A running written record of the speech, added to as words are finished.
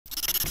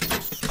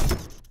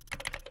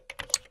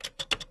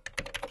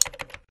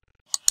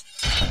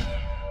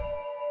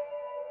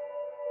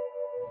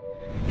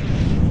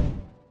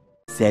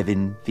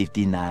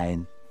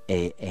7:59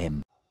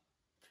 a.m.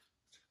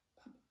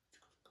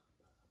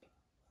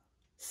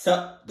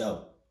 Sup,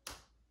 though.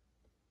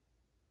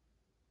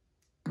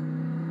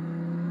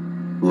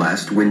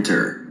 Last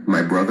winter,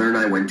 my brother and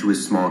I went to a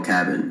small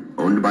cabin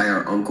owned by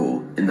our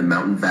uncle in the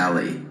mountain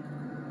valley.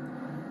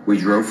 We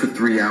drove for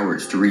 3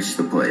 hours to reach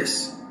the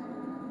place.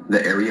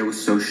 The area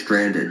was so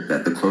stranded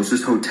that the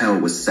closest hotel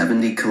was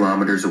 70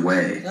 kilometers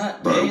away,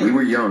 but we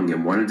were young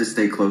and wanted to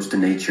stay close to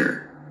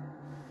nature.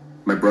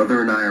 My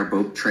brother and I are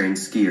both trained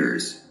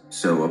skiers,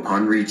 so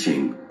upon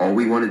reaching, all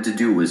we wanted to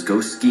do was go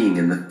skiing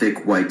in the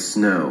thick white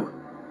snow.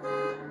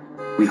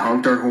 We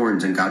honked our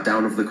horns and got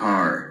down of the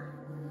car.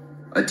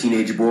 A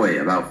teenage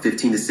boy, about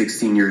 15 to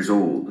 16 years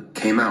old,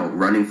 came out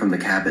running from the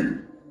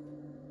cabin.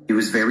 He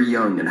was very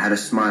young and had a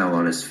smile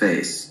on his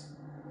face.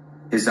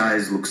 His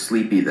eyes looked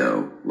sleepy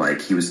though,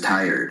 like he was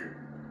tired.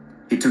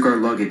 He took our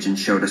luggage and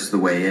showed us the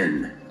way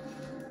in.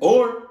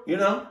 Or,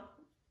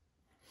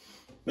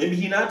 maybe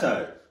he not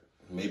tired.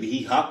 Maybe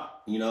he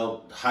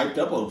hyped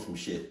up on some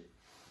shit.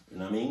 You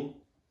know what I mean?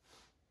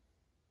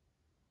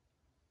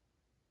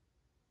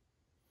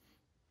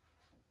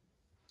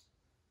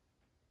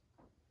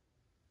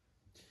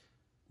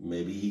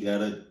 Maybe he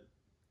got a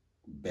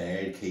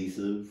bad case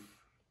of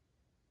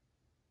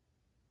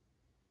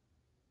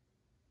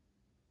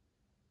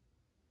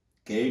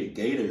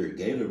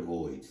Gator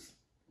voice,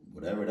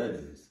 whatever that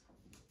is.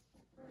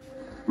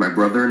 My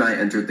brother and I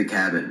entered the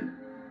cabin.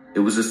 It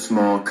was a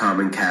small,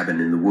 common cabin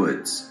in the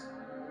woods.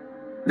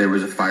 There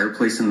was a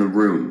fireplace in the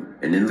room,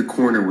 and in the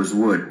corner was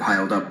wood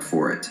piled up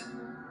for it.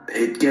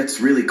 "It gets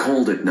really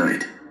cold at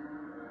night,"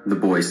 the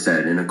boy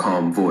said in a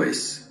calm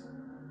voice.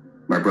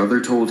 My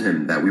brother told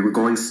him that we were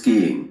going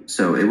skiing,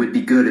 so it would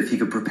be good if he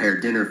could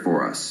prepare dinner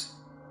for us.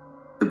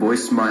 The boy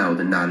smiled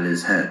and nodded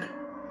his head.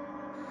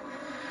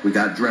 We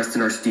got dressed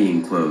in our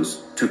skiing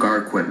clothes, took our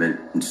equipment,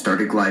 and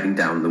started gliding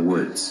down the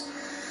woods.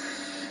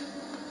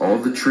 All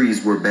the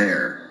trees were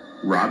bare,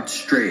 robbed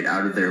straight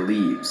out of their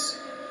leaves.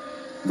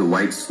 The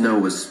white snow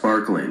was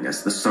sparkling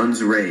as the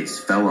sun's rays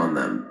fell on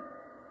them.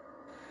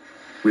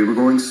 We were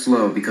going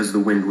slow because the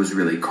wind was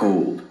really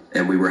cold,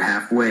 and we were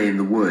halfway in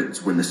the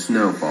woods when the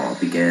snowfall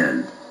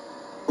began.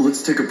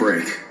 "Let's take a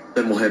break,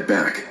 then we'll head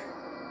back,"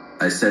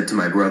 I said to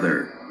my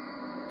brother.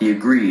 He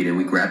agreed, and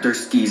we grabbed our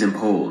skis and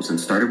poles and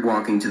started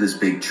walking to this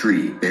big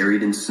tree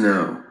buried in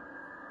snow.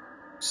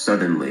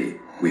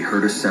 Suddenly, we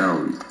heard a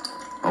sound,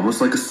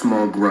 almost like a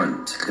small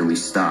grunt, and we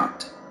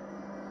stopped.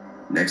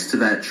 Next to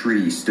that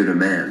tree stood a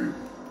man.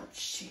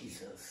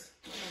 Jesus.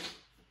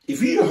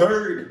 If you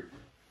heard,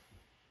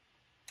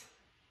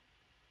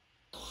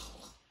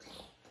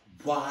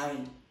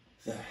 why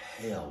the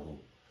hell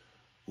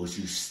would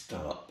you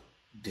stop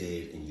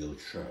dead in your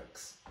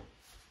tracks?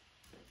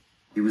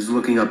 He was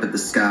looking up at the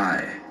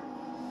sky.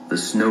 The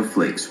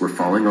snowflakes were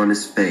falling on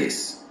his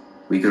face.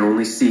 We could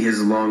only see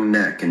his long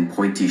neck and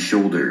pointy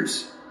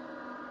shoulders.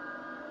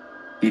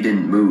 He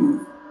didn't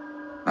move.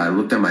 I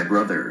looked at my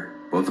brother.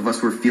 Both of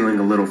us were feeling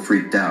a little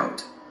freaked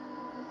out.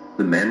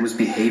 The man was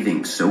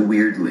behaving so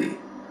weirdly.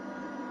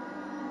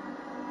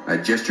 I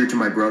gestured to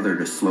my brother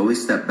to slowly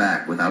step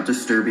back without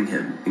disturbing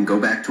him and go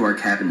back to our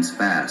cabins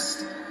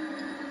fast.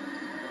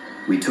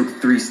 We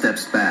took 3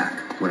 steps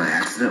back when I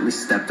accidentally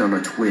stepped on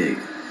a twig.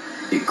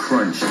 It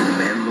crunched and the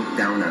man looked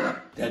down at us.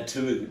 That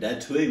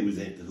twig was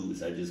in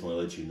cahoots. I just want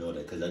to let you know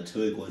that, because that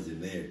twig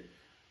wasn't there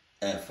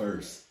at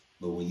first.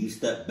 But when you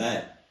step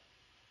back,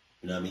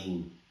 you know what I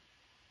mean?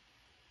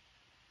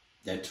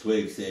 That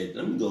twig said,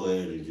 "Let me go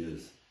ahead and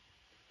just."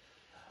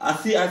 I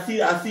see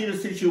the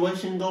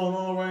situation going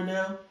on right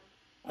now.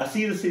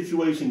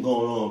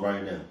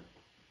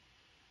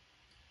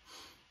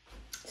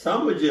 So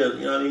I'm gonna just,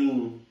 you know what I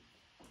mean?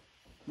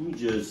 Let me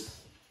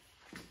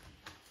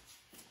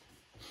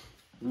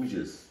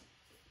just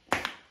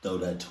throw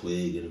that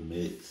twig in the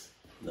mix.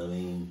 You know what I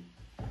mean?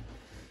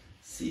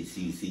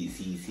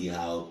 See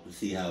how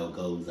it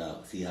goes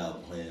out. See how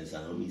it plans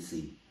out. Let me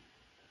see.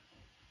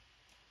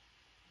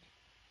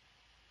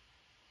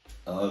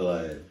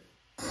 Alright.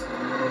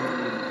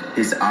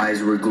 His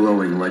eyes were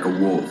glowing like a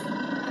wolf.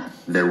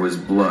 There was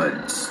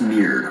blood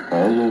smeared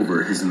all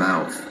over his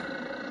mouth.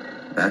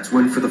 That's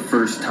when, for the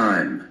first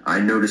time, I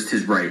noticed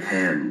his right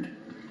hand.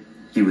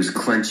 He was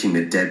clenching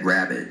a dead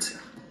rabbit.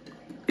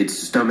 Its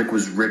stomach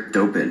was ripped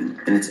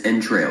open, and its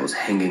entrails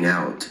hanging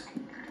out.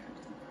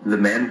 The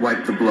man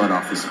wiped the blood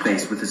off his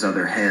face with his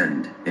other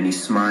hand, and he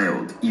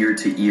smiled ear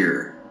to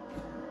ear.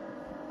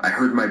 I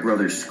heard my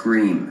brother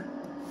scream,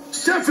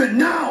 "Stefan,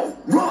 now!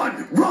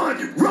 Run!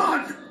 Run!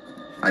 Run!"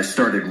 I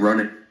started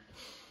running.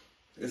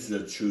 This is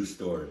a true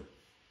story.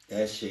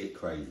 That shit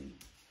crazy.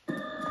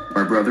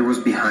 My brother was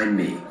behind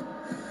me.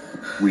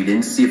 We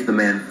didn't see if the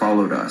man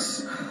followed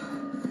us.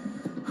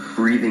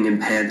 Breathing and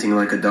panting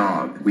like a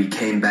dog, we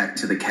came back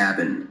to the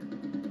cabin.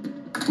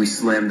 We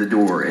slammed the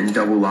door and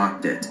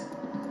double-locked it.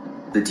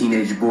 The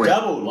teenage boy...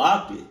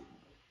 Double-locked it?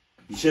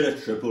 You should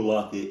have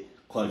triple-locked it,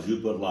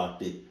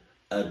 quadruple-locked it,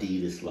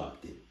 Adidas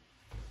locked it.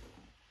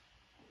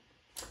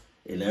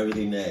 And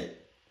everything that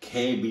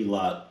can be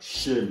locked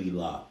should be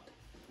locked.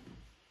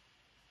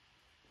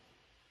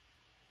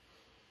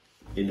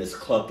 in this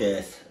cluck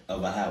ass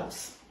of a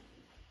house.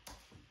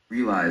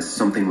 Realized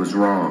something was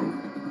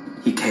wrong.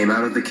 He came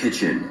out of the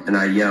kitchen and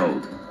I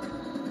yelled,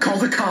 "Call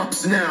the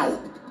cops now!"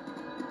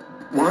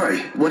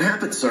 "Why? What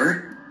happened,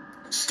 sir?"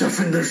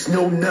 "Stefan, there's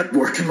no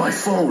network in my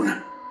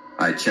phone."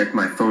 I checked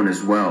my phone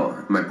as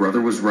well. My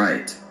brother was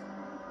right.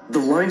 "The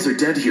lines are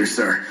dead here,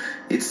 sir.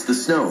 It's the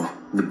snow."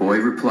 The boy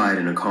replied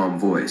in a calm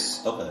voice.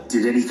 Okay.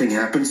 "Did anything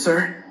happen,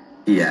 sir?"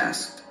 He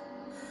asked.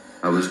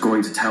 I was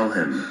going to tell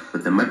him,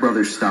 but then my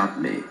brother stopped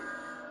me.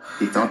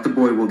 He thought the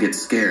boy will get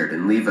scared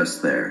and leave us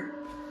there.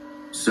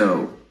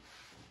 So,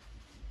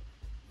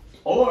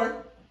 Or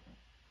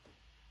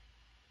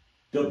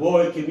the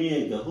boy can be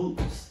in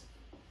cahoots.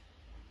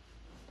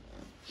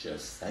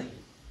 Just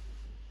saying.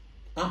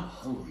 I'm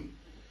hungry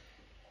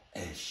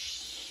as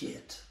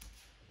shit.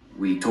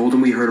 we told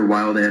him we heard a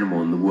wild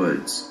animal in the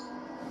woods.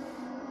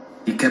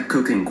 He kept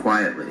cooking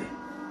quietly.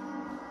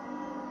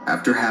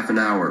 After half an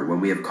hour,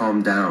 when we have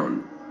calmed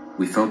down,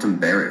 we felt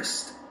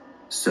embarrassed.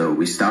 So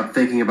we stopped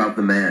thinking about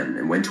the man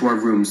and went to our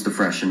rooms to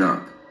freshen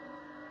up.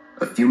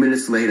 A few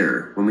minutes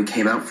later, when we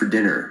came out for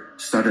dinner,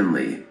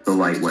 suddenly the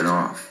light went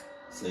off.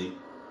 See?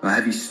 A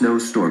heavy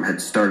snowstorm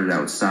had started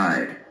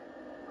outside.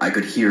 I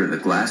could hear the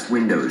glass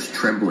windows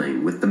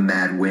trembling with the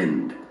mad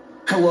wind.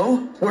 "Hello?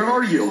 Where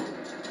are you?"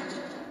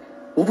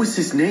 "What was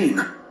his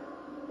name?"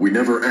 "We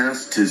never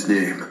asked his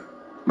name."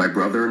 My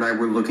brother and I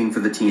were looking for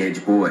the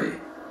teenage boy,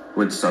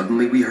 when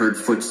suddenly we heard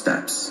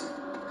footsteps.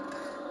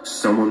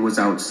 Someone was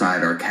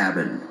outside our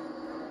cabin.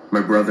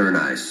 My brother and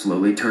I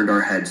slowly turned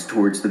our heads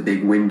towards the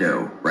big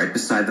window right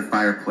beside the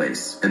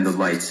fireplace, and the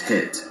lights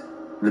hit.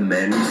 The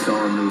man we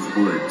saw in those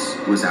woods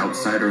was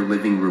outside our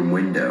living room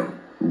window,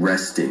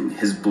 resting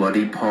his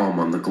bloody palm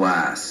on the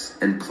glass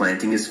and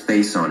planting his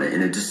face on it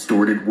in a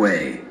distorted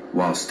way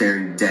while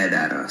staring dead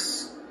at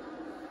us.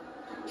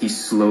 He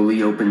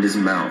slowly opened his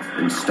mouth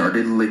and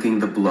started licking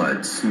the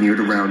blood smeared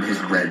around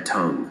his red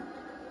tongue.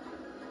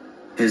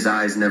 His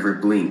eyes never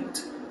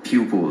blinked,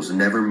 pupils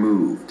never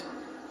moved.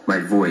 My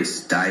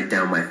voice died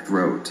down my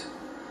throat.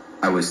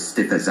 I was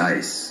stiff as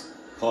ice.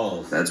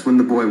 Pause. That's when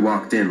the boy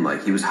walked in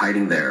like he was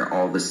hiding there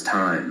all this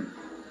time.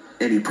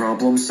 "Any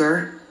problems,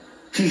 sir?"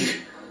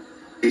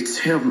 It's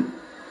him.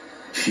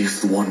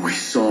 He's the one we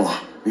saw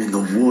in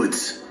the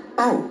woods."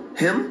 Oh,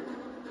 him?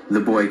 The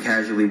boy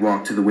casually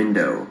walked to the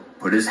window,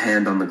 put his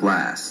hand on the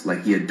glass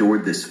like he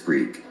adored this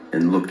freak,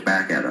 and looked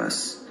back at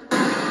us.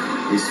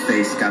 His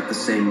face got the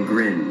same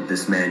grin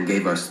this man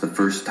gave us the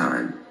first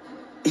time.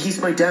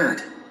 "He's my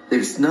dad.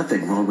 There's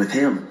nothing wrong with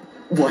him."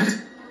 "What?"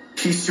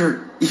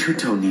 You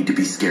don't need to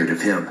be scared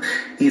of him.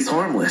 He's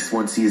harmless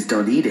once he is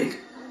done eating."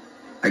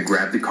 I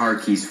grabbed the car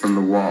keys from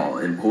the wall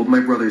and pulled my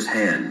brother's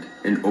hand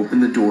and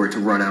opened the door to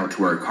run out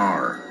to our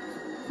car.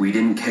 We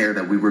didn't care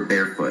that we were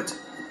barefoot.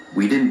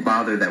 We didn't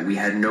bother that we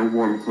had no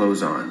warm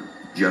clothes on,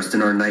 just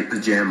in our night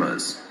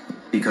pajamas,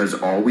 because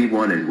all we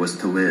wanted was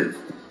to live.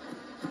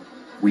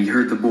 We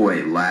heard the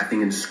boy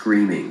laughing and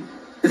screaming.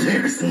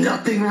 "There's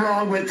nothing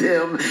wrong with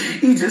him.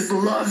 He just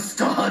loves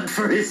to hunt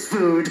for his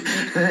food."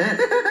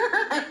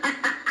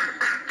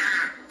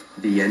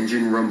 The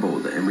engine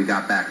rumbled and we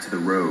got back to the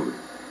road.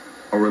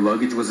 Our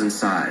luggage was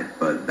inside,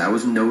 but that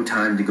was no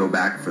time to go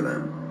back for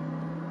them.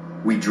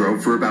 We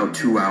drove for about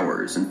 2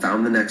 hours and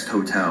found the next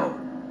hotel.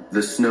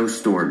 The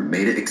snowstorm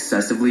made it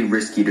excessively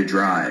risky to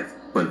drive,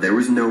 but there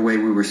was no way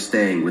we were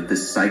staying with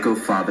this psycho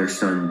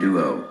father-son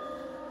duo.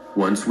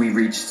 Once we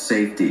reached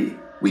safety,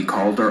 we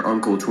called our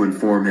uncle to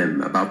inform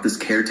him about this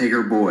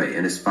caretaker boy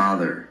and his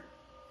father.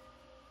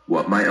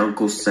 What my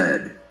uncle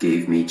said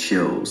gave me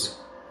chills.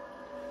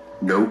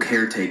 No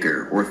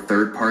caretaker or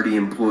third-party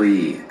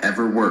employee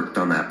ever worked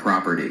on that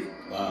property.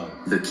 Wow.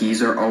 The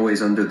keys are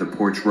always under the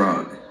porch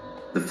rug.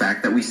 The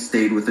fact that we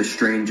stayed with a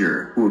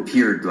stranger who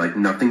appeared like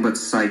nothing but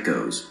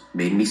psychos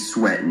made me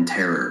sweat in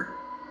terror.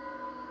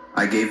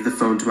 I gave the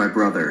phone to my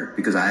brother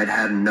because I had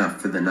had enough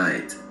for the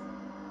night.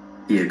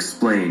 He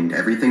explained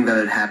everything that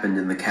had happened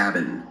in the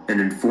cabin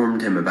and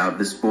informed him about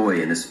this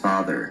boy and his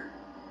father.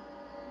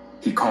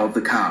 He called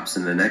the cops,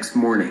 and the next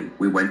morning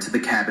we went to the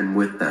cabin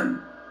with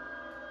them.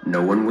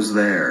 No one was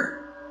there.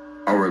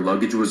 Our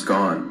luggage was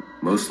gone.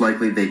 Most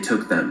likely they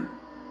took them.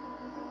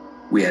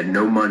 We had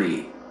no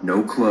money,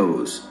 no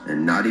clothes,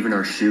 and not even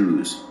our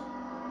shoes.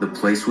 The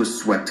place was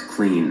swept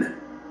clean.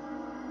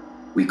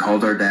 We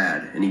called our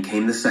dad, and he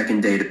came the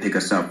second day to pick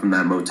us up from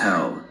that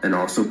motel and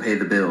also pay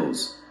the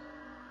bills.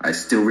 I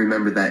still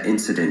remember that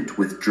incident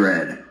with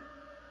dread.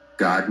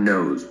 God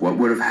knows what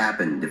would have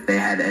happened if they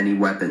had any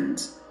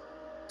weapons.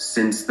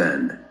 Since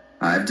then,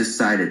 I've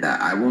decided that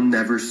I will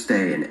never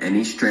stay in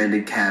any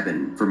stranded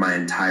cabin for my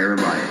entire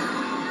life.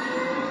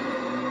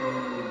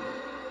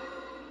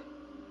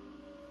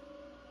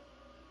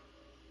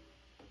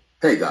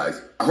 Hey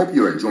guys, I hope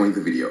you're enjoying the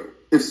video.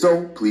 If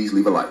so, please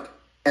leave a like.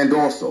 And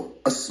also,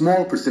 a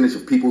small percentage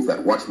of people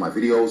that watch my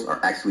videos are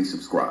actually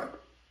subscribed.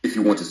 If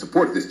you want to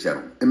support this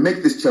channel and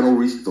make this channel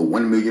reach the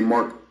 1 million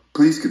mark,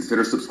 please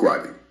consider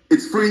subscribing.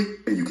 It's free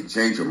and you can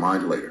change your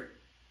mind later.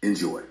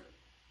 Enjoy.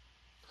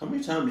 How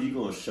many times are you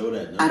going to show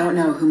that number? I don't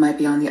know who might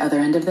be on the other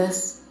end of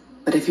this,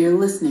 But if you're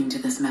listening to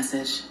this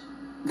message,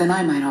 then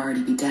I might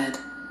already be dead.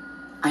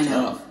 I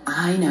know. Tough.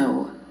 I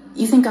know.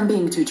 You think I'm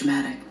being too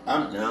dramatic.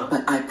 I'm not.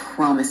 But I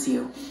promise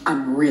you,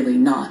 I'm really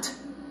not.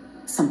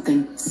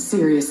 Something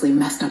seriously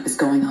messed up is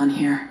going on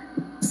here.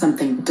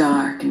 Something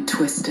dark and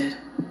twisted.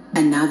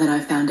 And now that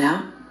I've found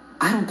out,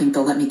 I don't think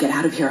they'll let me get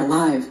out of here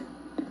alive.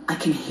 I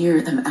can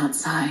hear them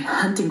outside,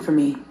 hunting for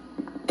me.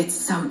 It's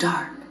so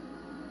dark.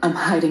 I'm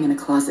hiding in a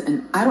closet,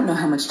 and I don't know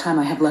how much time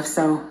I have left,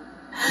 so...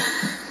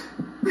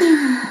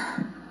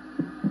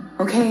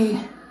 Okay,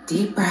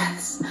 deep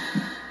breaths.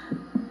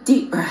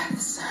 Deep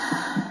breaths.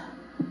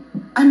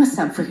 I must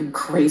sound freaking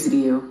crazy to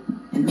you,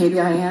 and maybe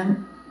I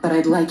am, but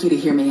I'd like you to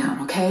hear me out,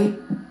 okay?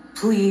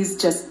 Please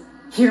just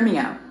hear me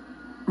out.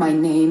 My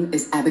name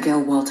is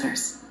Abigail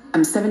Walters.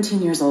 I'm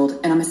 17 years old,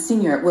 and I'm a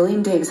senior at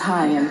William Davis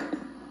High, and...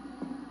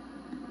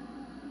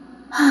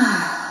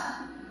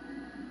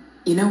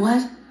 You know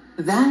what?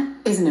 That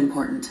isn't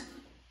important.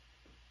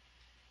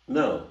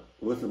 No.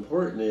 What's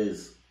important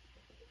is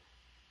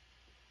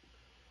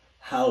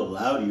how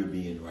loud you're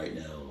being right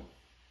now.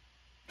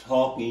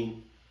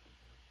 Talking,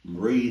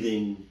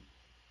 breathing,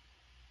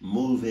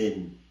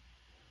 moving.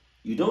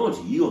 You don't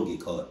want you gonna get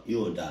caught.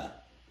 You gonna die.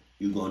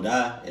 You're gonna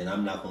die, and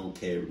I'm not gonna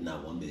care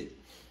not one bit.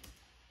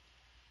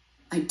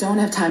 I don't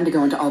have time to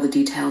go into all the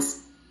details.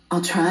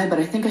 I'll try, but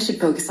I think I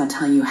should focus on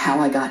telling you how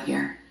I got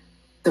here.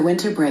 The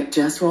winter break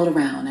just rolled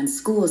around, and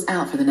school is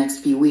out for the next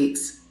few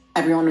weeks.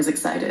 Everyone was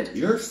excited.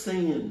 You're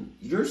saying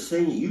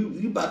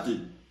you about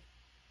to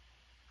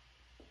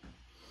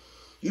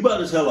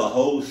tell a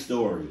whole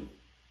story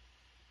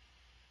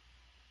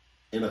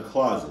in a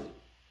closet,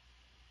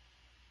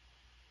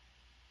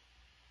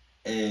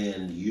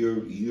 and you're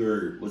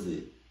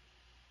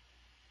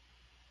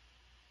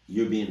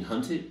being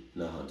hunted?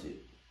 Not hunted.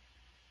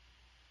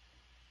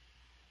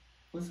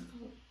 What's it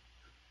called?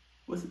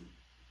 What's it?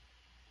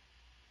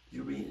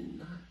 You're being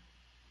not.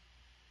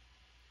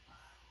 Wow.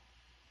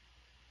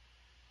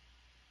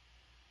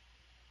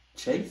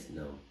 Chase?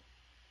 No.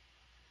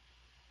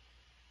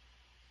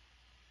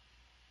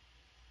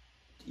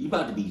 You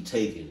about to be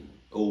taken,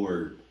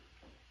 or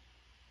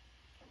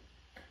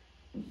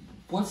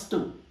what's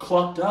the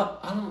clucked up?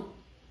 I don't.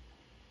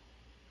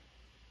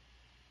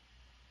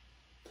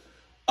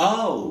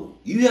 Oh,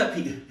 you got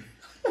people.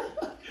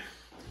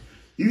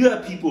 You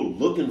got people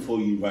looking for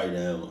you right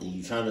now, and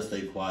you trying to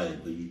stay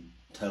quiet, but you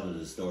telling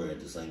the story at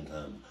the same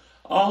time.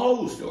 A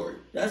whole story.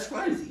 That's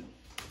crazy.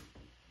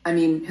 I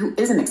mean, who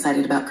isn't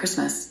excited about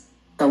Christmas?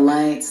 The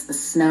lights, the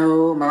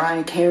snow,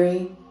 Mariah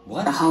Carey.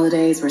 What? The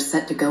holidays were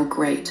set to go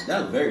great.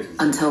 That was very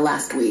specific. Until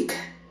last week.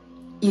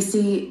 You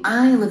see,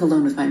 I live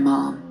alone with my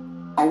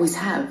mom. Always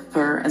have,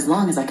 for as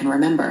long as I can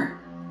remember.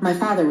 My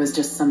father was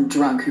just some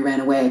drunk who ran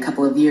away a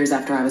couple of years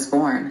after I was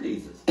born.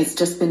 Jesus. It's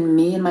just been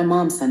me and my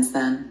mom since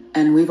then,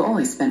 and we've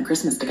always spent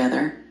Christmas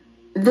together.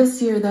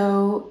 This year,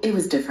 though, it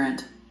was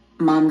different.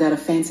 Mom got a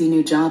fancy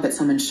new job at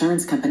some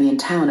insurance company in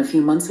town a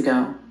few months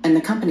ago, and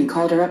the company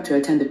called her up to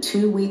attend a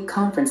 2-week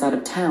conference out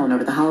of town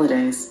over the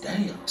holidays.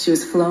 Damn. She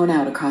was flown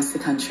out across the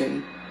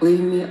country,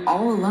 leaving me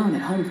all alone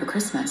at home for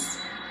Christmas.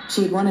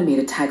 She'd wanted me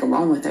to tag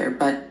along with her,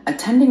 but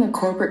attending a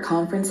corporate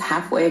conference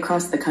halfway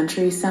across the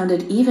country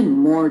sounded even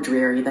more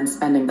dreary than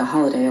spending the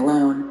holiday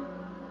alone.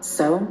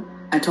 So,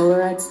 I told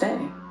her I'd stay.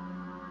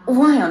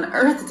 Why on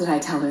earth did I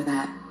tell her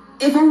that?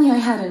 If only I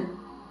hadn't...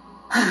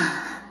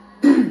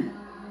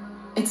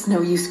 It's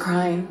no use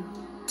crying.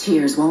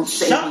 Tears won't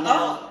save me now. Shut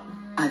up!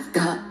 I've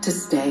got to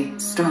stay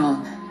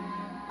strong.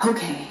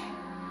 Okay.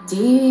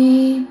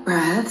 Deep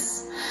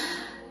breaths.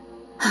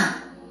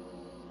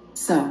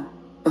 So,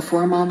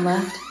 before Mom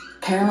left,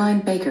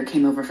 Caroline Baker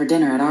came over for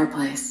dinner at our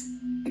place.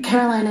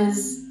 Caroline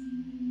is...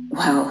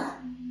 well,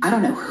 I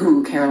don't know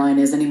who Caroline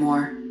is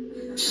anymore.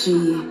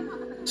 She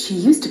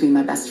used to be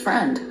my best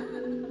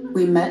friend.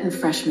 We met in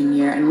freshman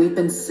year, and we've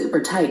been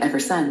super tight ever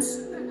since.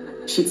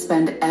 She'd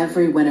spend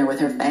every winter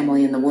with her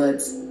family in the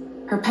woods.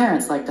 Her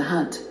parents liked to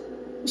hunt.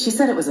 She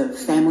said it was a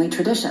family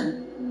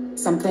tradition,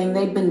 something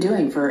they'd been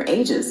doing for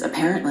ages,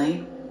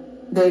 apparently.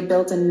 They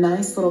built a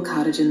nice little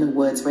cottage in the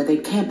woods where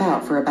they'd camp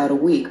out for about a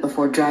week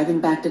before driving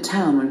back to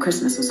town when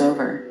Christmas was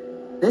over.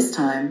 This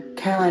time,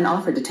 Caroline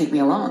offered to take me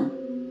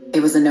along.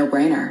 It was a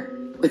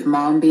no-brainer. With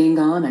Mom being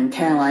gone and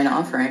Caroline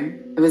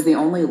offering, it was the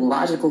only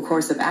logical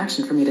course of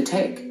action for me to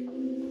take.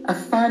 A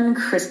fun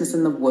Christmas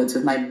in the woods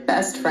with my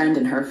best friend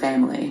and her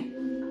family.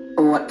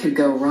 What could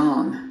go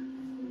wrong?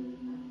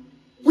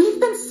 We've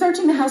been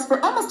searching the house for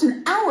almost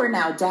an hour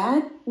now,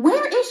 Dad.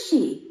 Where is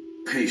she?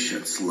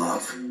 Patience,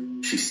 love.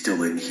 She's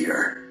still in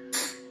here.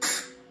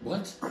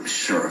 What? I'm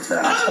sure of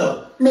that.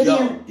 Oh! Maybe Yo,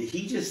 I'm- did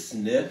he just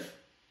sniff?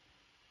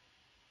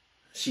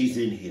 She's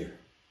in here.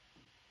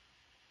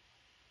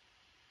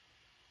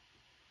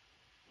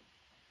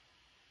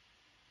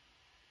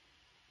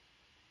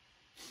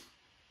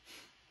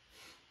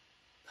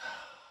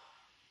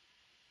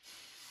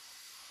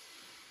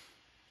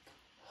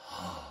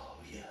 Oh,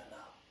 yeah, no.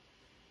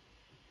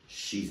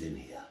 She's in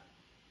here.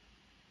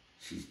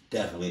 She's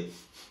definitely...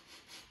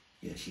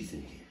 Yeah, she's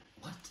in here.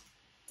 What?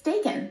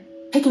 Mistaken.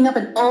 Picking up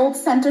an old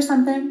scent or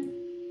something?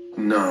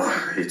 No,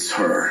 it's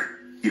her.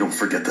 You don't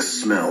forget the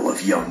smell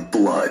of young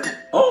blood.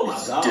 Oh my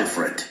It's God.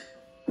 different.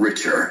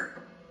 Richer.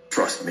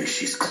 Trust me,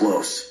 she's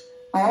close.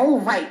 All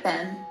right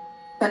then.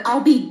 But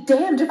I'll be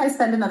damned if I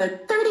spend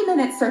another 30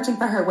 minutes searching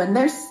for her when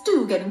there's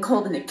stew getting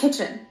cold in the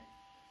kitchen.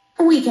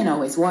 We can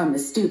always warm the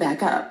stew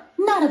back up.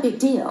 Not a big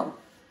deal.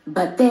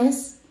 But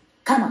this,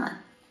 come on.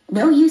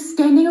 No use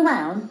standing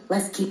around.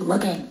 Let's keep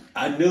looking.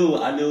 I knew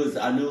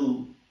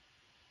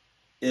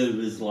it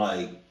was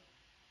like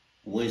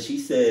when she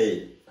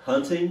said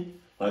hunting,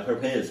 like her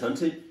parents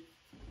hunted,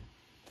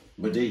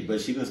 but she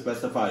didn't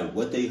specify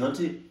what they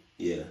hunted.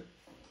 Yeah.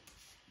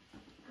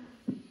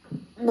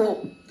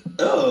 Oh.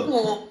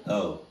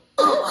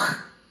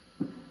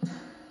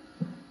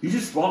 You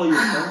just swallow your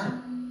thumb?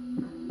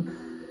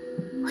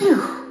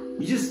 Whew.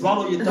 You just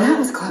swallow your thumb? That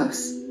was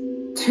close.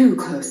 Too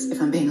close,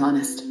 if I'm being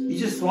honest. You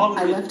just swallowed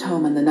I it? left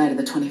home on the night of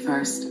the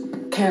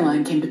 21st.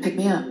 Caroline came to pick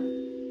me up.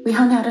 We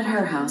hung out at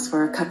her house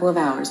for a couple of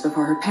hours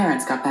before her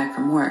parents got back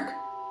from work.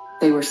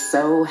 They were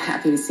so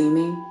happy to see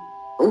me.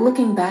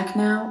 Looking back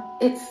now,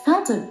 it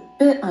felt a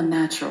bit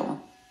unnatural.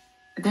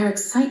 Their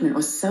excitement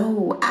was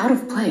so out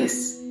of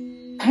place.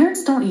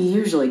 Parents don't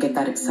usually get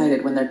that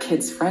excited when their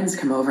kids' friends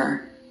come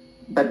over.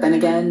 But then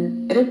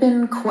again, it had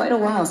been quite a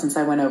while since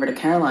I went over to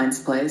Caroline's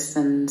place,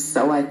 and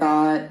so I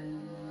thought...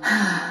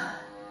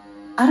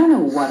 I don't know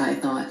what I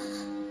thought.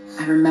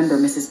 I remember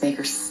Mrs.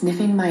 Baker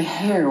sniffing my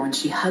hair when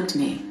she hugged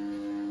me.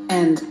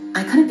 And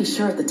I couldn't be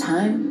sure at the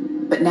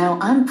time, but now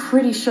I'm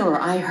pretty sure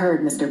I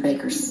heard Mr.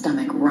 Baker's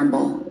stomach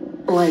rumble.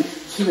 Like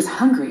he was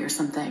hungry or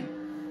something.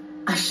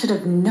 I should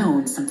have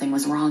known something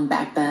was wrong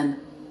back then.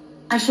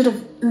 I should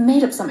have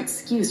made up some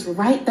excuse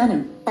right then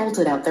and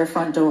bolted out their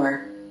front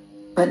door.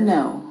 But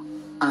no,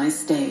 I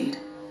stayed.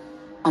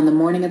 On the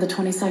morning of the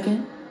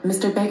 22nd,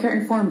 Mr. Baker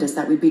informed us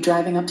that we'd be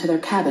driving up to their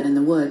cabin in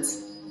the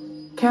woods.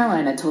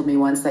 Caroline had told me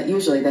once that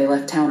usually they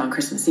left town on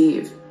Christmas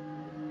Eve.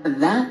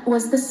 That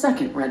was the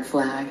second red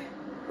flag.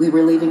 We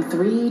were leaving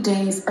 3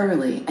 days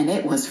early, and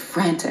it was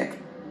frantic,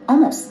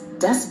 almost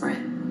desperate.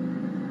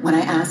 When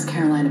I asked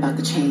Caroline about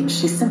the change,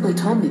 she simply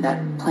told me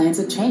that plans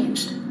had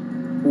changed.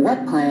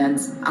 What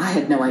plans? I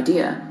had no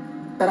idea,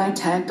 but I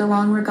tagged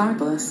along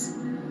regardless.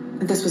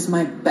 This was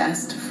my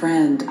best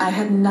friend. I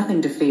had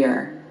nothing to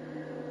fear.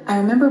 I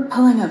remember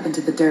pulling up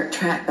into the dirt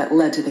track that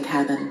led to the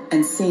cabin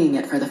and seeing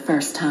it for the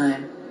first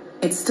time.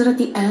 It stood at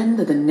the end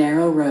of the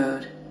narrow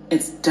road,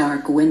 its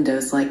dark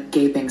windows like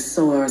gaping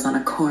sores on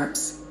a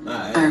corpse.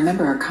 Nice. I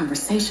remember our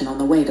conversation on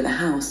the way to the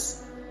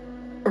house.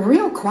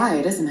 Real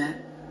quiet, isn't it?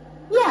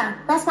 Yeah,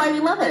 that's why we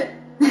love it.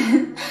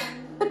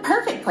 The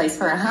perfect place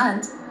for a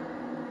hunt.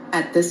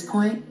 At this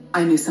point,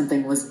 I knew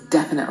something was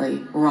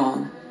definitely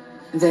wrong.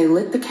 They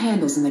lit the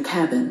candles in the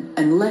cabin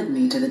and led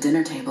me to the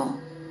dinner table.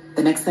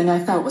 The next thing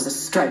I felt was a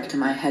strike to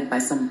my head by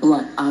some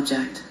blunt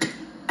object.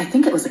 I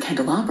think it was a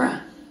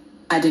candelabra.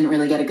 I didn't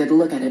really get a good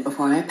look at it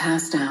before I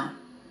passed out.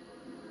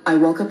 I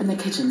woke up in the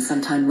kitchen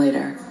sometime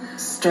later,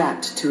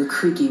 strapped to a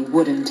creaky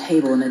wooden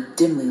table in a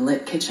dimly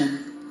lit kitchen.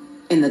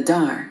 In the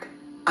dark,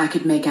 I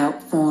could make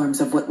out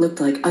forms of what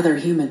looked like other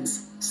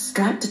humans,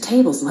 strapped to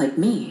tables like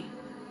me.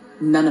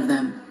 None of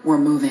them were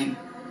moving.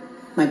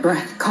 My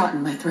breath caught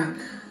in my throat.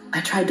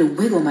 I tried to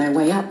wiggle my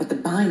way up, but the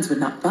binds would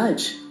not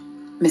budge.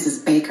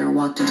 Mrs. Baker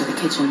walked into the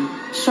kitchen,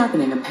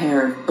 sharpening a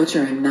pair of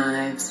butchering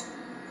knives.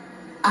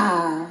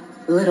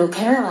 Little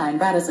Caroline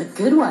brought us a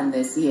good one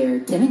this year,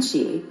 didn't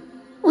she?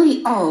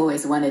 We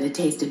always wanted a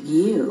taste of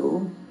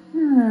you.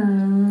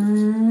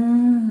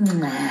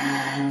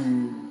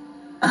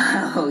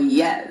 Oh,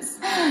 yes.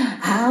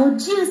 How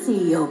juicy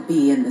you'll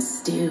be in the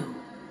stew.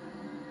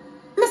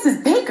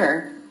 Mrs.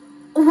 Baker,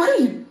 what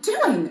are you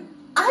doing?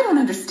 I don't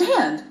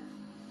understand.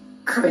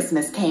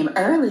 Christmas came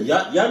early.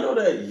 Y'all know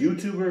that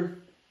YouTuber?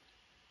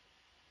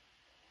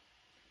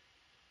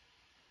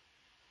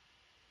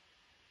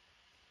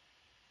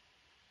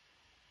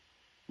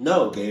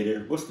 No,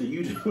 Gator. What's the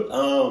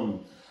YouTuber?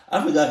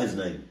 I forgot his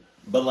name.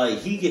 But like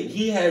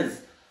he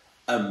has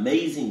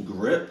amazing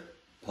grip.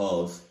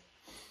 Pause.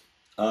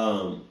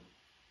 And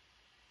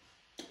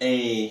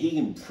he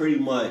can pretty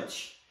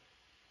much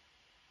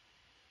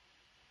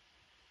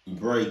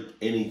break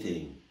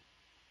anything.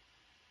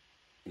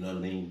 You know what I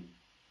mean?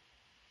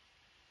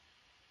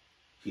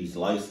 He's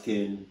light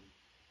skinned.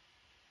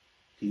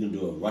 He can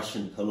do a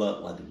Russian pull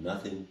up like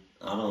nothing.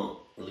 I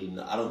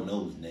don't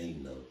know his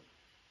name though.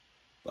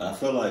 But I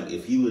feel like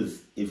if he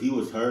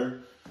was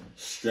her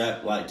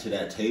strapped like to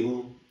that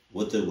table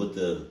with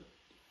the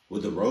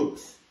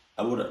ropes,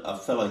 I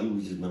felt like he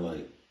would just been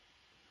like,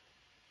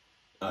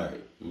 all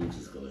right, let me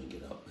just go ahead and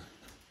get up.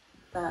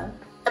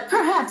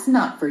 Perhaps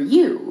not for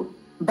you,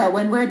 but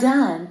when we're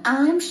done,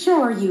 I'm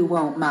sure you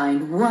won't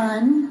mind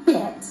one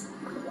bit.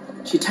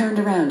 She turned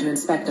around to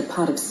inspect a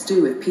pot of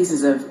stew with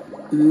pieces of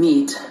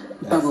meat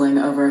bubbling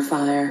over a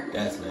fire.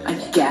 That's nice.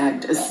 I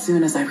gagged as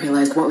soon as I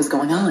realized what was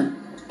going on.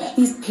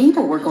 These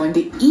people were going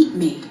to eat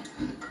me.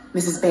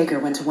 Mrs. Baker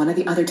went to one of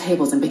the other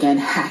tables and began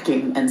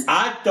hacking and...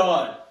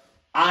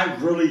 I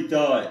really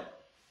thought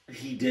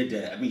he did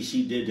that. I mean,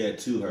 she did that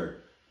to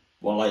her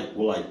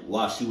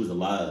while she was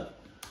alive.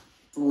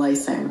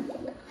 slicing.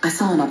 I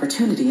saw an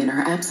opportunity in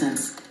her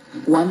absence.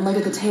 One leg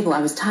of the table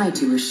I was tied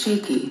to was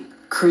shaky,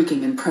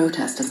 creaking in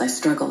protest as I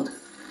struggled.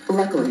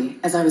 Luckily,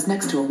 as I was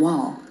next to a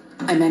wall,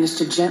 I managed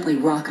to gently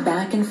rock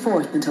back and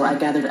forth until I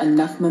gathered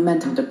enough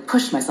momentum to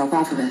push myself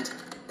off of it.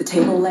 The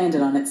table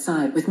landed on its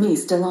side, with me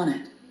still on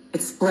it.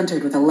 It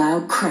splintered with a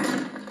loud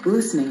crack,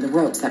 loosening the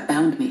ropes that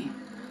bound me.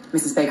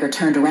 Mrs. Baker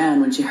turned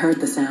around when she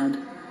heard the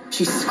sound.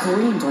 She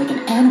screamed like an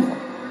animal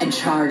and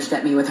charged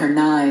at me with her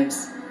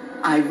knives.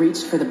 I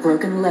reached for the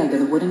broken leg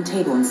of the wooden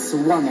table and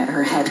swung at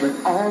her head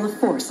with all the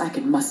force I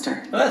could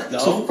muster. Let's go.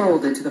 She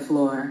folded to the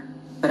floor,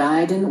 but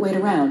I didn't wait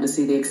around to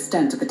see the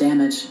extent of the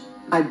damage.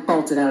 I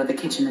bolted out of the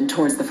kitchen and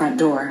towards the front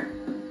door.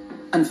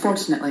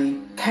 Unfortunately,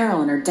 Carol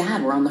and her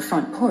dad were on the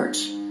front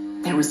porch.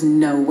 There was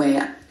no way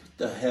I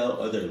The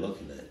hell are they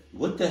looking at?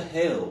 What the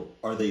hell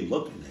are they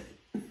looking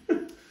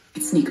at?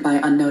 could sneak by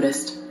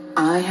unnoticed.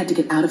 I had to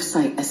get out of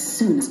sight as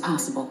soon as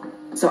possible,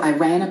 so I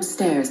ran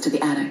upstairs to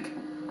the attic.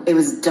 It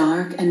was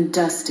dark and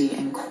dusty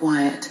and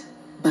quiet,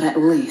 but at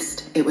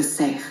least it was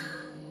safe.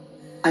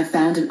 I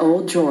found an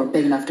old drawer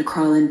big enough to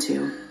crawl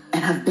into,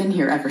 and I've been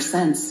here ever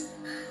since.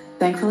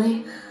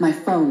 Thankfully, my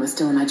phone was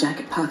still in my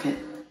jacket pocket.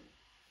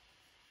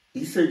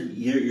 You said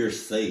you're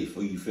safe,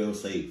 or you feel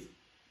safe.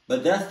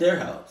 But that's their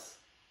house.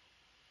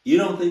 You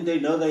don't think they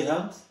know their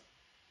house?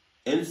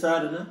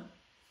 Inside and out?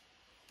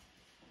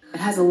 It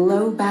has a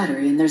low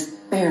battery and there's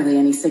barely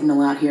any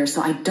signal out here,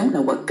 so I don't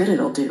know what good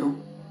it'll do.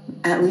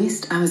 At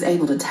least I was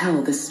able to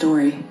tell this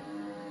story.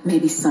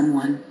 Maybe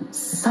someone,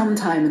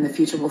 sometime in the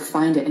future, will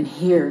find it and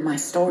hear my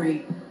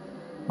story.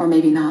 Or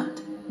maybe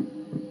not.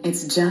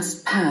 It's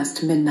just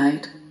past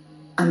midnight.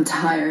 I'm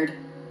tired.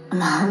 I'm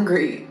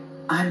hungry.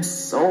 I'm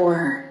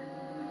sore.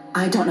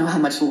 I don't know how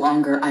much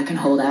longer I can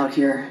hold out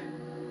here.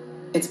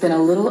 It's been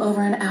a little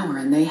over an hour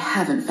and they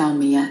haven't found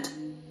me yet.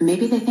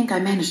 Maybe they think I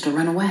managed to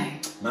run away.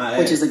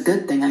 Which is a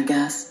good thing, I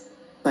guess.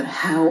 But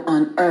how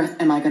on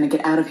earth am I going to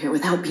get out of here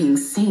without being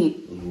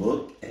seen?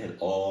 Look at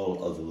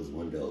all of those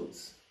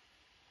windows.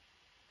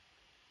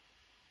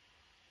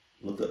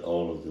 Look at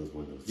all of those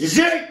windows. You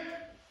see?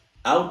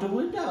 Out the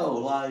window,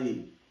 like...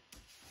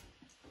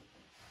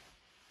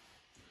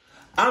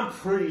 I'm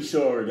pretty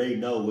sure they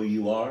know where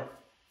you are.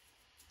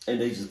 And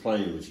they just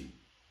playing with you.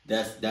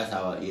 That's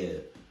how yeah.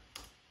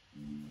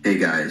 Hey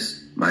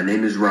guys, my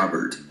name is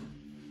Robert.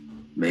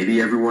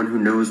 Maybe everyone who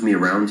knows me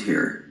around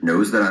here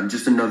knows that I'm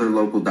just another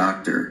local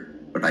doctor,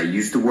 but I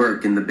used to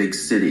work in the big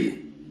city.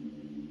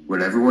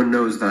 When everyone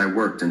knows that I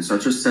worked in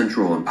such a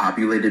central and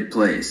populated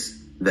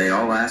place, they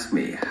all ask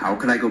me, how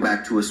could I go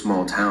back to a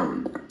small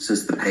town,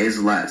 since the pay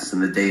is less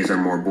and the days are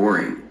more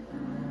boring?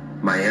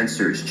 My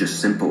answer is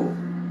just simple.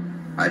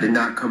 I did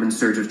not come in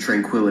search of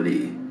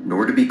tranquility,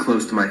 nor to be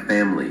close to my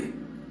family.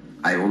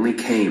 I only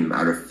came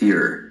out of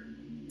fear.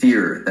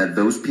 Fear that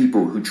those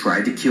people who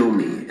tried to kill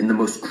me in the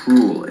most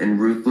cruel and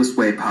ruthless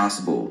way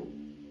possible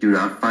do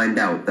not find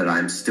out that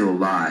I'm still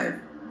alive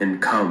and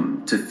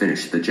come to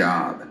finish the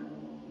job.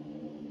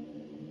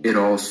 It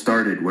all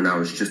started when I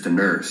was just a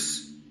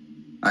nurse.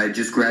 I had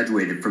just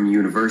graduated from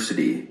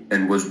university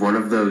and was one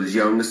of those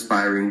young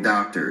aspiring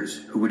doctors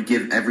who would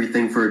give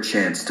everything for a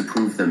chance to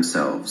prove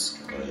themselves.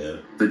 Oh, yeah.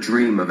 The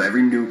dream of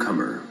every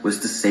newcomer was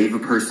to save a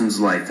person's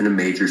life in a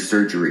major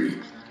surgery.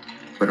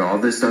 But all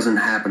this doesn't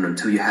happen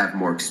until you have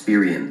more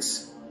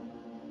experience.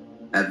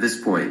 At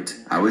this point,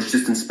 I was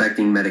just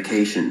inspecting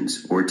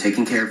medications or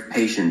taking care of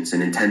patients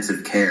in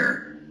intensive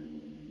care.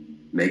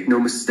 Make no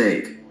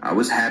mistake, I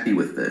was happy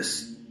with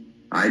this.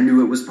 I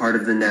knew it was part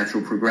of the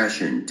natural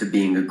progression to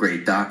being a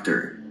great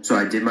doctor, so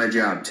I did my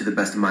job to the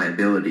best of my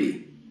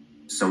ability.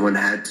 Someone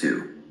had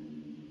to.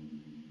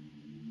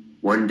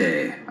 One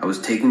day, I was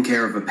taking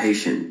care of a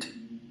patient.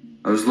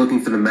 I was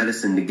looking for the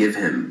medicine to give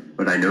him,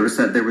 but I noticed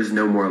that there was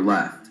no more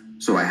left.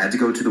 So I had to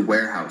go to the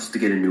warehouse to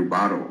get a new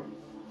bottle.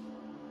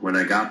 When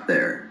I got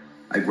there,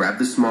 I grabbed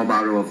the small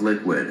bottle of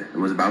liquid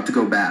and was about to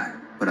go back,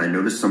 but I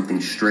noticed something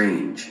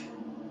strange.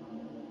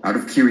 Out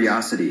of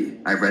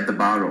curiosity, I read the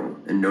bottle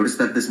and noticed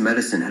that this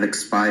medicine had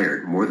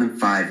expired more than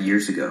 5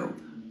 years ago.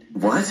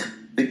 What?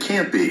 It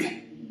can't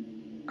be.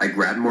 I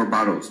grabbed more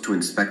bottles to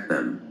inspect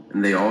them,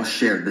 and they all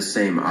shared the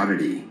same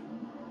oddity.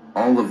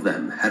 All of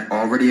them had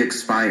already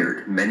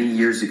expired many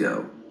years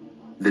ago.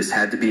 This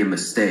had to be a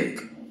mistake.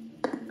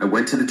 I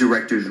went to the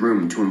director's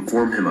room to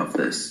inform him of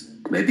this.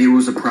 Maybe it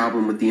was a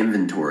problem with the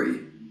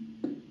inventory.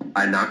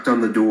 I knocked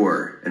on the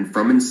door, and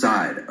from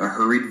inside, a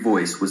hurried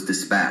voice was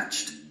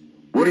dispatched.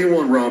 What do you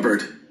want,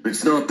 Robert?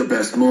 It's not the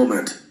best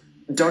moment.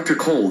 Dr.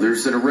 Cole,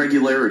 there's an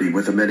irregularity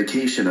with a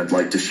medication I'd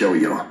like to show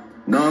you.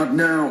 Not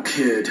now,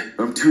 kid.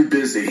 I'm too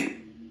busy.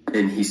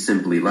 And he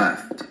simply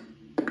left.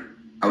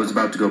 I was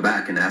about to go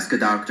back and ask a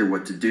doctor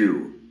what to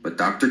do, but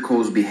Dr.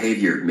 Cole's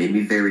behavior made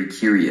me very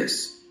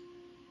curious.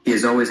 He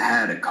has always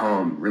had a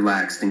calm,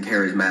 relaxed, and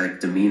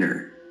charismatic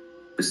demeanor.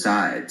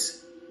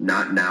 Besides,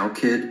 not now,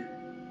 kid.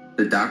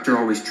 The doctor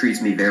always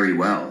treats me very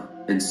well,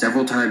 and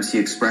several times he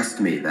expressed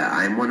to me that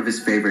I am one of his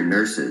favorite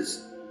nurses.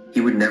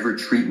 He would never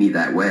treat me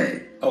that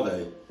way.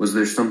 Okay. Was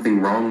there something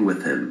wrong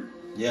with him?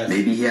 Yes.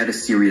 Maybe he had a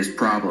serious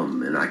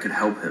problem and I could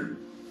help him.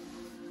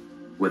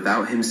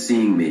 Without him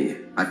seeing me,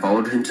 I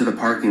followed him to the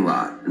parking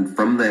lot and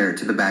from there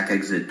to the back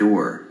exit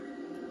door.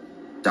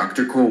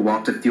 Dr. Cole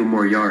walked a few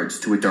more yards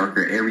to a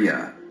darker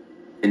area,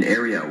 an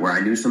area where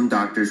I knew some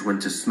doctors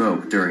went to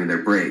smoke during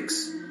their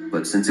breaks,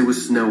 but since it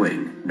was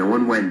snowing, no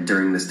one went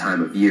during this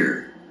time of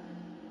year.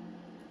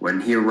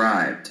 When he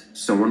arrived,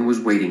 someone was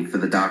waiting for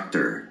the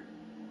doctor.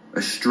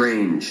 A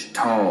strange,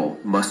 tall,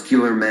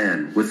 muscular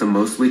man with a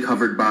mostly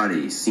covered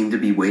body seemed to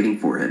be waiting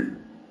for him.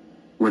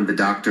 When the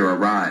doctor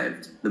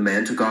arrived, the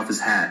man took off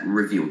his hat and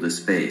revealed his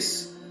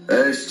face.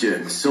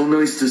 Ashton, so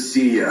nice to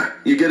see ya.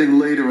 You're getting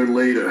later and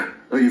later.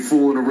 Are you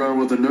fooling around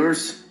with a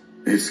nurse?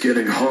 It's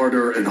getting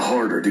harder and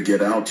harder to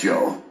get out,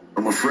 Joe.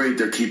 I'm afraid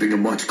they're keeping a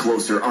much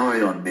closer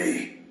eye on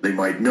me. They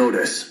might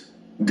notice.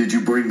 Did you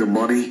bring the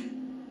money?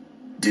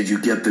 Did you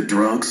get the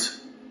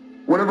drugs?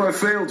 When have I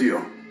failed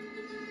you?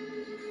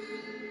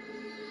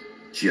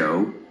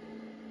 Joe,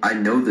 I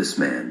know this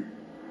man.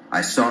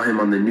 I saw him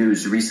on the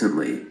news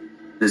recently.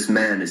 This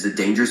man is a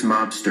dangerous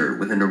mobster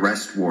with an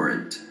arrest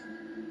warrant.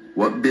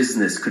 What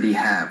business could he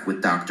have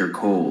with Dr.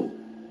 Cole?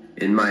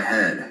 In my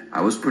head,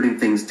 I was putting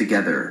things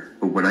together,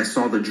 but when I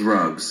saw the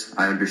drugs,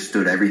 I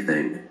understood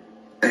everything.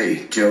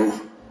 Hey, Joe,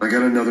 I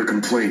got another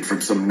complaint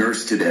from some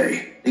nurse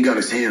today. He got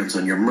his hands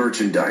on your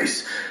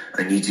merchandise.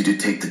 I need you to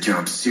take the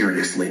job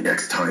seriously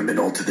next time and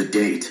alter the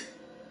date.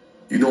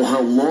 You know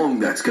how long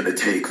that's gonna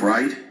take,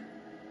 right?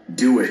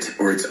 Do it,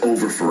 or it's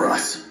over for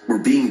us. We're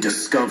being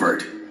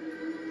discovered.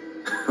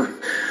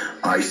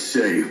 I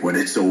say when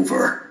it's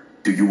over.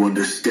 Do you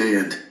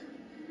understand?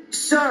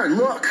 Sir,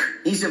 look!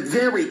 He's a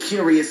very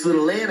curious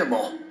little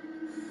animal.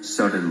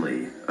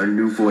 Suddenly, a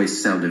new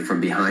voice sounded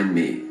from behind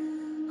me.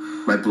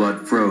 My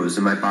blood froze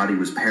and my body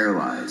was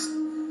paralyzed.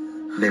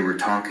 They were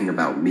talking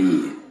about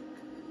me.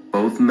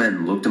 Both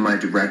men looked in my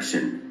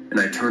direction, and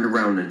I turned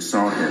around and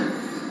saw him.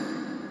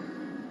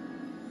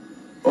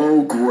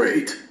 Oh,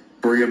 great.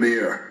 Bring him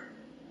here.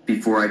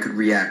 Before I could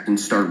react and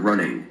start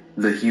running,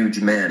 the huge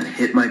man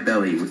hit my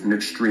belly with an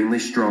extremely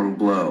strong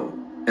blow,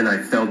 and I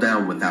fell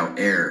down without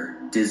air,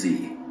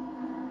 dizzy.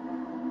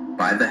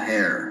 By the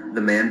hair,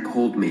 the man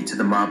pulled me to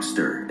the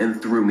mobster and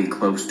threw me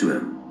close to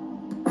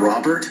him.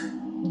 Robert?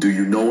 Do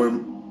you know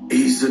him?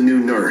 He's a new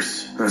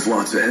nurse, has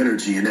lots of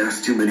energy and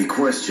asks too many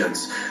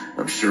questions.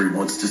 I'm sure he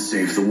wants to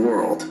save the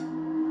world.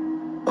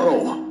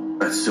 Oh,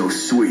 that's so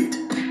sweet.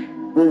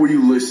 What were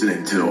you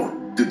listening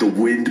to? Did the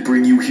wind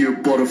bring you here,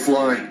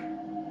 butterfly?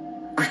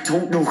 I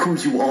don't know who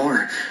you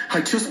are.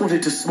 I just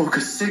wanted to smoke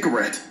a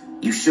cigarette.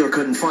 You sure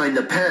couldn't find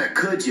the pack,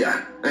 could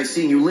ya? I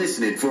seen you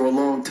listening for a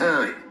long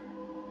time.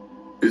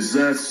 Is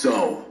that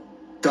so?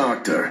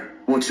 Doctor,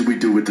 what should we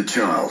do with the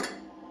child?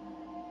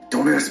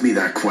 Don't ask me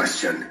that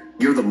question.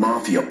 You're the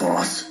mafia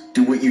boss.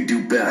 Do what you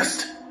do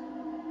best.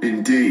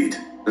 Indeed.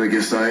 I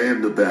guess I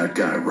am the bad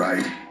guy,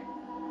 right?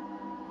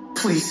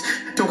 Please,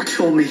 don't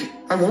kill me.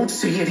 I won't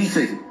say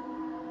anything.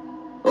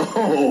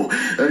 Oh,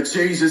 that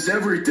changes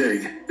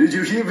everything. Did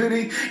you hear,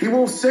 Vinny? He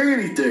won't say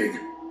anything.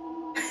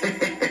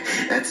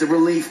 That's a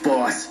relief,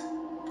 boss.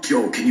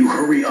 Joe, can you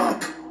hurry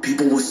up?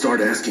 People will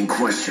start asking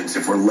questions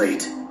if we're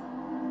late.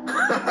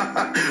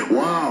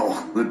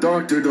 Wow, the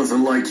doctor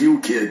doesn't like you,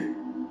 kid.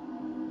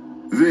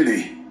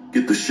 Vinny,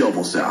 get the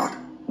shovels out.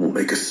 We'll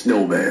make a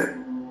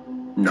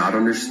snowman. Not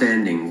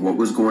understanding what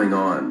was going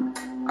on,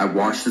 I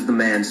watched as the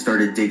man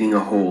started digging a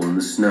hole in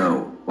the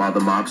snow while the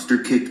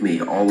mobster kicked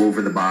me all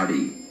over the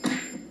body.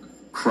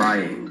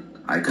 Crying,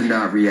 I could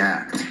not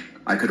react.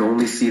 I could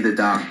only see the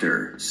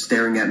doctor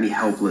staring at me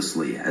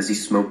helplessly as he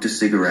smoked a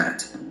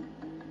cigarette.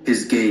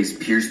 His gaze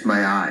pierced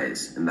my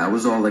eyes, and that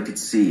was all I could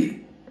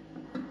see.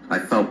 I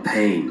felt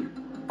pain,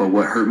 but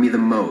what hurt me the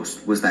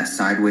most was that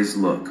sideways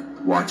look,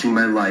 watching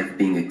my life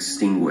being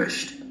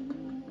extinguished.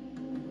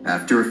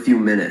 After a few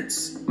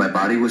minutes, my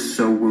body was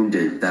so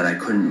wounded that I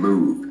couldn't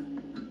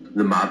move.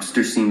 The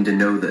mobster seemed to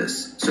know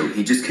this, so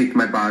he just kicked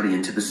my body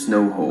into the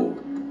snow hole.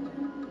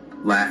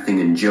 Laughing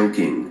and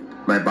joking,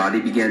 my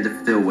body began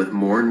to fill with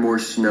more and more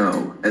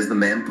snow as the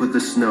man put the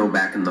snow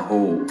back in the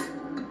hole.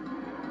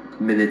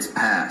 Minutes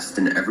passed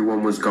and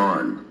everyone was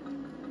gone.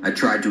 I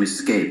tried to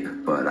escape,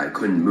 but I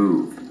couldn't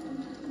move.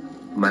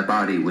 My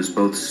body was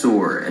both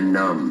sore and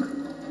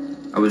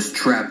numb. I was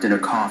trapped in a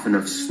coffin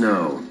of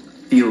snow,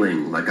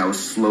 feeling like I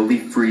was slowly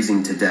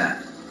freezing to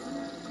death.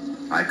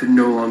 I could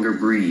no longer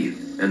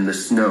breathe, and the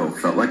snow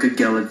felt like a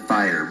gelid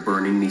fire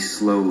burning me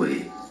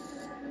slowly.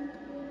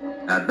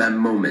 At that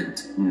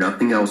moment,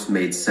 nothing else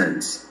made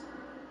sense.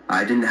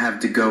 I didn't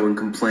have to go and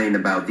complain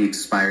about the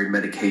expired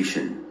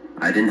medication.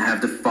 I didn't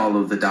have to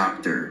follow the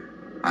doctor.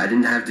 I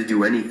didn't have to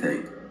do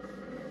anything.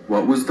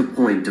 What was the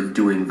point of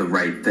doing the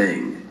right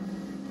thing?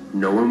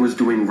 No one was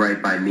doing right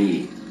by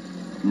me.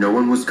 No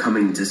one was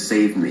coming to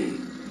save me.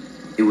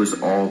 It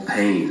was all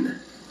pain.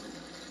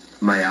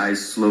 My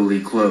eyes slowly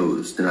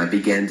closed and I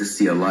began to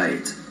see a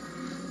light.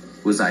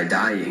 Was I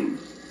dying?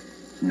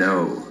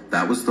 No,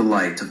 that was the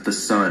light of the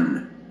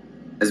sun.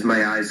 As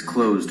my eyes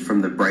closed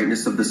from the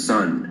brightness of the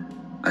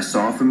sun, I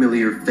saw a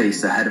familiar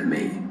face ahead of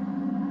me.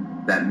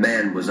 That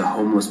man was a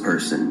homeless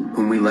person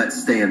whom we let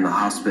stay in the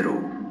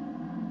hospital.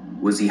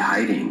 Was he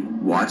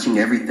hiding, watching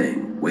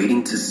everything,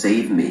 waiting to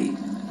save me?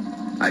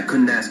 I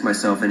couldn't ask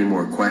myself any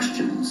more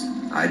questions.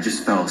 I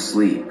just fell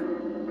asleep.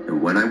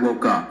 And when I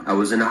woke up, I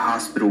was in a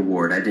hospital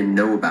ward I didn't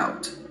know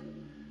about.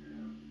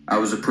 I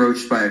was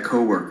approached by a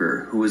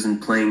coworker who was in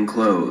plain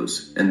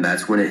clothes, and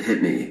that's when it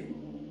hit me.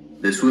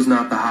 This was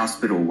not the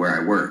hospital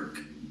where I work.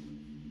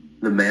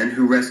 The man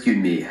who rescued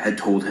me had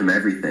told him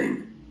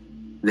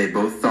everything. They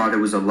both thought it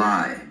was a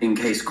lie in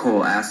case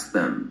Cole asked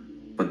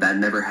them, but that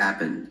never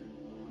happened.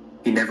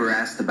 He never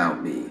asked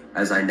about me,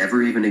 as I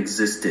never even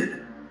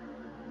existed.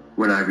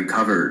 When I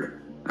recovered,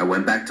 I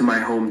went back to my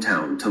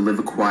hometown to live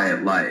a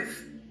quiet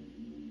life.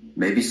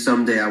 Maybe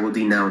someday I will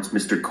denounce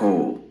Mr.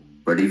 Cole,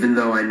 but even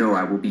though I know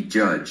I will be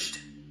judged,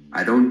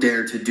 I don't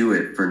dare to do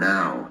it for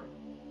now.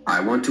 I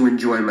want to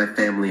enjoy my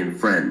family and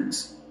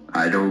friends.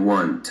 I don't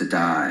want to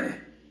die.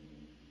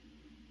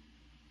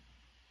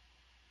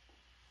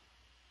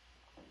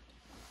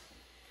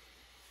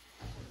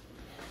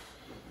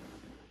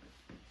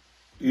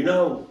 You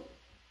know,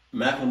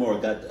 Macklemore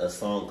got a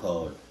song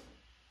called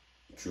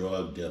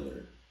Drug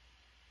Dealer,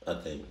 I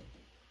think.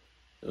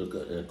 It was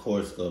good. And the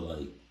chorus go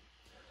like,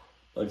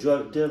 a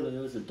drug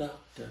dealer was a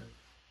doctor,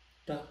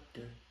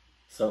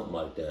 something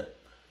like that.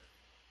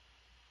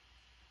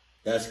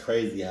 That's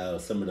crazy how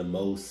some of the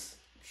most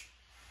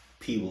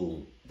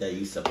people that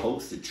you're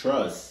supposed to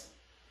trust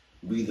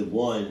be the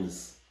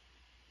ones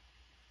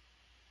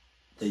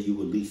that you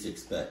would least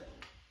expect.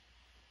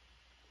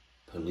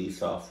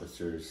 Police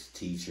officers,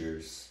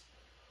 teachers,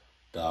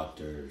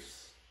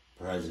 doctors,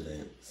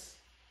 presidents,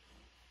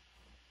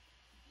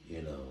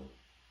 you know,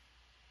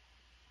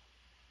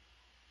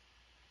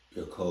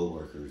 your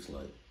co-workers,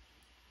 like,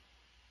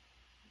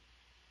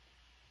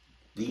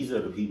 these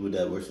are the people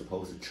that we're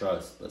supposed to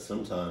trust, but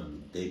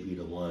sometimes they be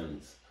the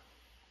ones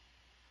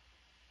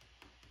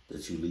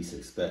that you least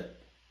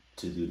expect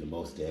to do the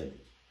most damage.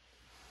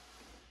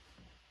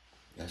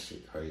 That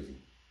shit crazy.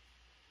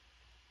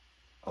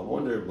 I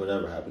wonder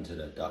whatever happened to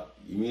that doctor.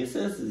 I mean, it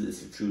says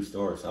it's a true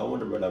story, so I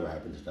wonder whatever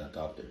happened to that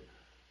doctor.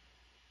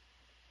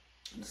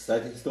 The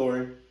second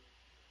story,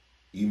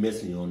 you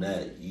missing on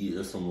that.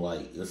 It's some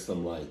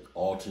like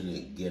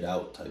alternate Get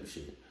Out type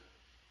shit.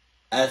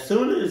 As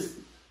soon as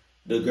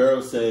the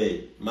girl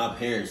said my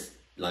parents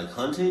like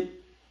hunted,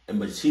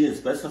 but she didn't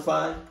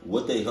specify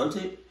what they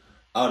hunted,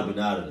 I would have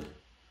been out of there.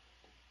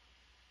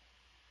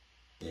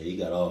 Yeah, you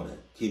got all that.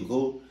 Keep it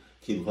cool,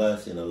 keep it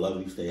classy, and I love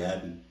you. Stay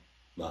happy,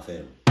 my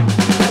family.